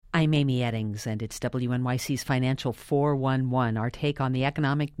I'm Amy Eddings, and it's WNYC's Financial 411, our take on the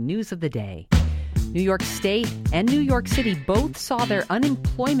economic news of the day. New York State and New York City both saw their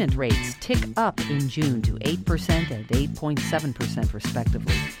unemployment rates tick up in June to 8% and 8.7%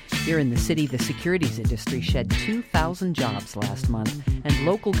 respectively. Here in the city, the securities industry shed 2,000 jobs last month, and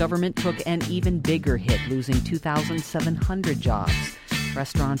local government took an even bigger hit, losing 2,700 jobs.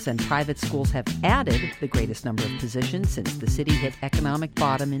 Restaurants and private schools have added the greatest number of positions since the city hit economic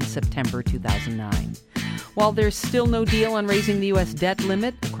bottom in September 2009. While there's still no deal on raising the U.S. debt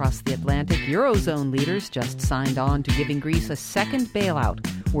limit, across the Atlantic, Eurozone leaders just signed on to giving Greece a second bailout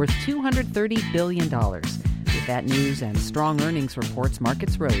worth $230 billion. With that news and strong earnings reports,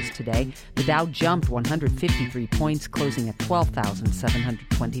 markets rose today. The Dow jumped 153 points, closing at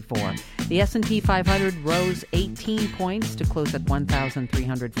 12,724. The S&P 500 rose 18 points to close at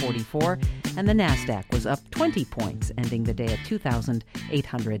 1,344, and the Nasdaq was up 20 points, ending the day at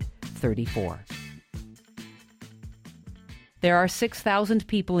 2,834. There are 6,000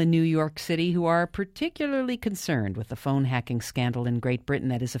 people in New York City who are particularly concerned with the phone hacking scandal in Great Britain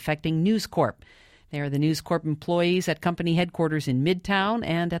that is affecting News Corp. They are the News Corp employees at company headquarters in Midtown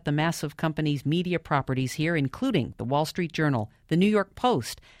and at the massive company's media properties here, including the Wall Street Journal, the New York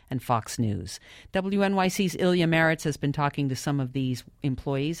Post, and Fox News. WNYC's Ilya Maritz has been talking to some of these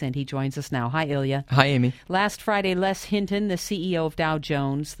employees, and he joins us now. Hi, Ilya. Hi, Amy. Last Friday, Les Hinton, the CEO of Dow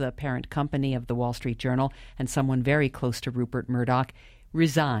Jones, the parent company of the Wall Street Journal, and someone very close to Rupert Murdoch,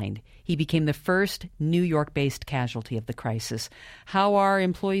 resigned. He became the first New York-based casualty of the crisis. How are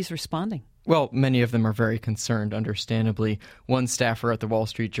employees responding? Well, many of them are very concerned, understandably. One staffer at the Wall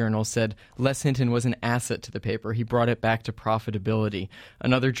Street Journal said Les Hinton was an asset to the paper. He brought it back to profitability.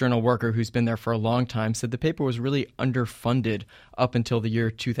 Another Journal worker who's been there for a long time said the paper was really underfunded up until the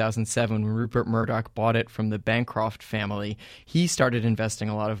year 2007 when Rupert Murdoch bought it from the Bancroft family. He started investing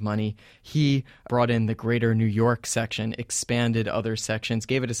a lot of money. He brought in the greater New York section, expanded other sections,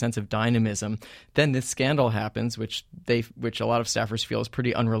 gave it a sense of dynamism. Then this scandal happens, which a lot of staffers feel is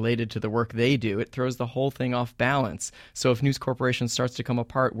pretty unrelated to the work they do. It throws the whole thing off balance. So if News Corporation starts to come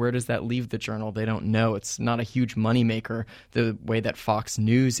apart, where does that leave the Journal? They don't know. It's not a huge moneymaker the way that Fox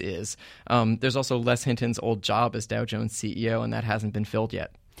News is. There's also Les Hinton's old job as Dow Jones CEO, and that hasn't been filled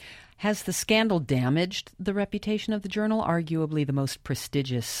yet. Has the scandal damaged the reputation of the Journal, arguably the most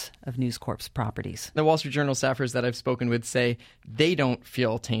prestigious of News Corp's properties? The Wall Street Journal staffers that I've spoken with say they don't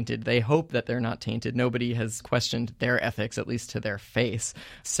feel tainted. They hope that they're not tainted. Nobody has questioned their ethics, at least to their face.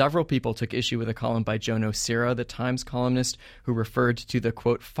 Several people took issue with a column by Joe Nocera, the Times columnist, who referred to the,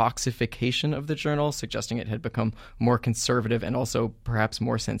 quote, foxification of the Journal, suggesting it had become more conservative and also perhaps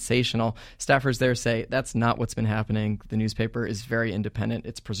more sensational. Staffers there say that's not what's been happening. The newspaper is very independent.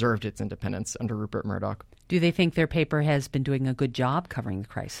 It's preserved its independence under Rupert Murdoch. Do they think their paper has been doing a good job covering the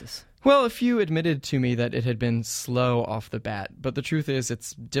crisis? Well, a few admitted to me that it had been slow off the bat, but the truth is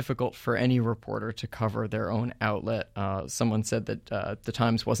it's difficult for any reporter to cover their own outlet. Someone said that the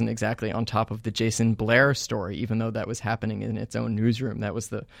Times wasn't exactly on top of the Jason Blair story, even though that was happening in its own newsroom. That was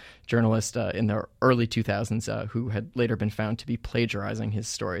the journalist in the early 2000s who had later been found to be plagiarizing his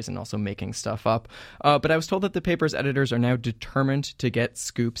stories and also making stuff up. But I was told that the paper's editors are now determined to get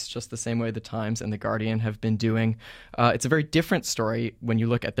scoops just the same way the Times and the Guardian have been doing. It's a very different story when you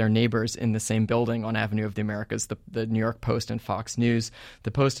look at their neighbors in the same building on Avenue of the Americas, the New York Post and Fox News.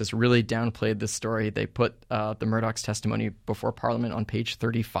 The Post has really downplayed this story. They put the Murdoch's testimony before Parliament on page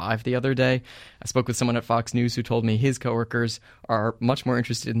 35 the other day. I spoke with someone at Fox News who told me his coworkers are much more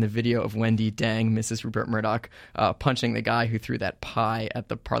interested in the video of Wendy Dang, Mrs. Rupert Murdoch, punching the guy who threw that pie at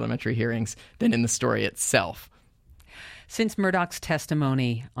the parliamentary hearings than in the story itself. Since Murdoch's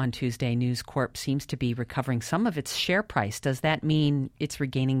testimony on Tuesday, News Corp seems to be recovering some of its share price. Does that mean it's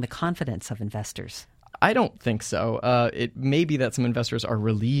regaining the confidence of investors? I don't think so. It may be that some investors are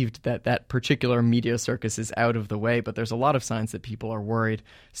relieved that that particular media circus is out of the way, but there's a lot of signs that people are worried.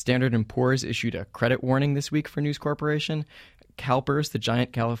 Standard & Poor's issued a credit warning this week for News Corporation. CalPERS, the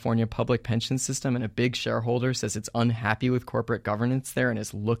giant California public pension system and a big shareholder, says it's unhappy with corporate governance there and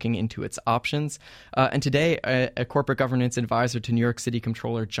is looking into its options. And today, a corporate governance advisor to New York City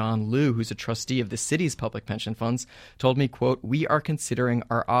Comptroller John Liu, who's a trustee of the city's public pension funds, told me, quote, "We are considering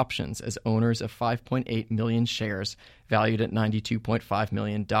our options as owners of 5.8 million shares valued at $92.5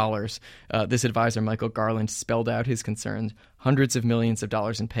 million. This advisor, Michael Garland, spelled out his concerns. Hundreds of millions of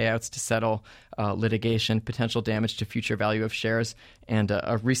dollars in payouts to settle litigation, potential damage to future value of shares, and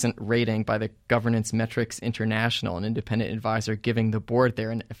a recent rating by the Governance Metrics International, an independent advisor, giving the board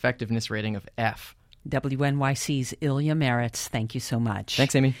there an effectiveness rating of F. WNYC's Ilya Meritz, thank you so much.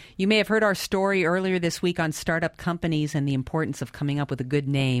 Thanks, Amy. You may have heard our story earlier this week on startup companies and the importance of coming up with a good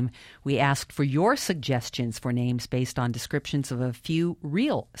name. We asked for your suggestions for names based on descriptions of a few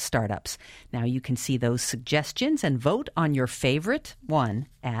real startups. Now you can see those suggestions and vote on your favorite one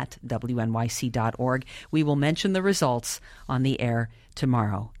at WNYC.org. We will mention the results on the air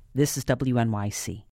tomorrow. This is WNYC.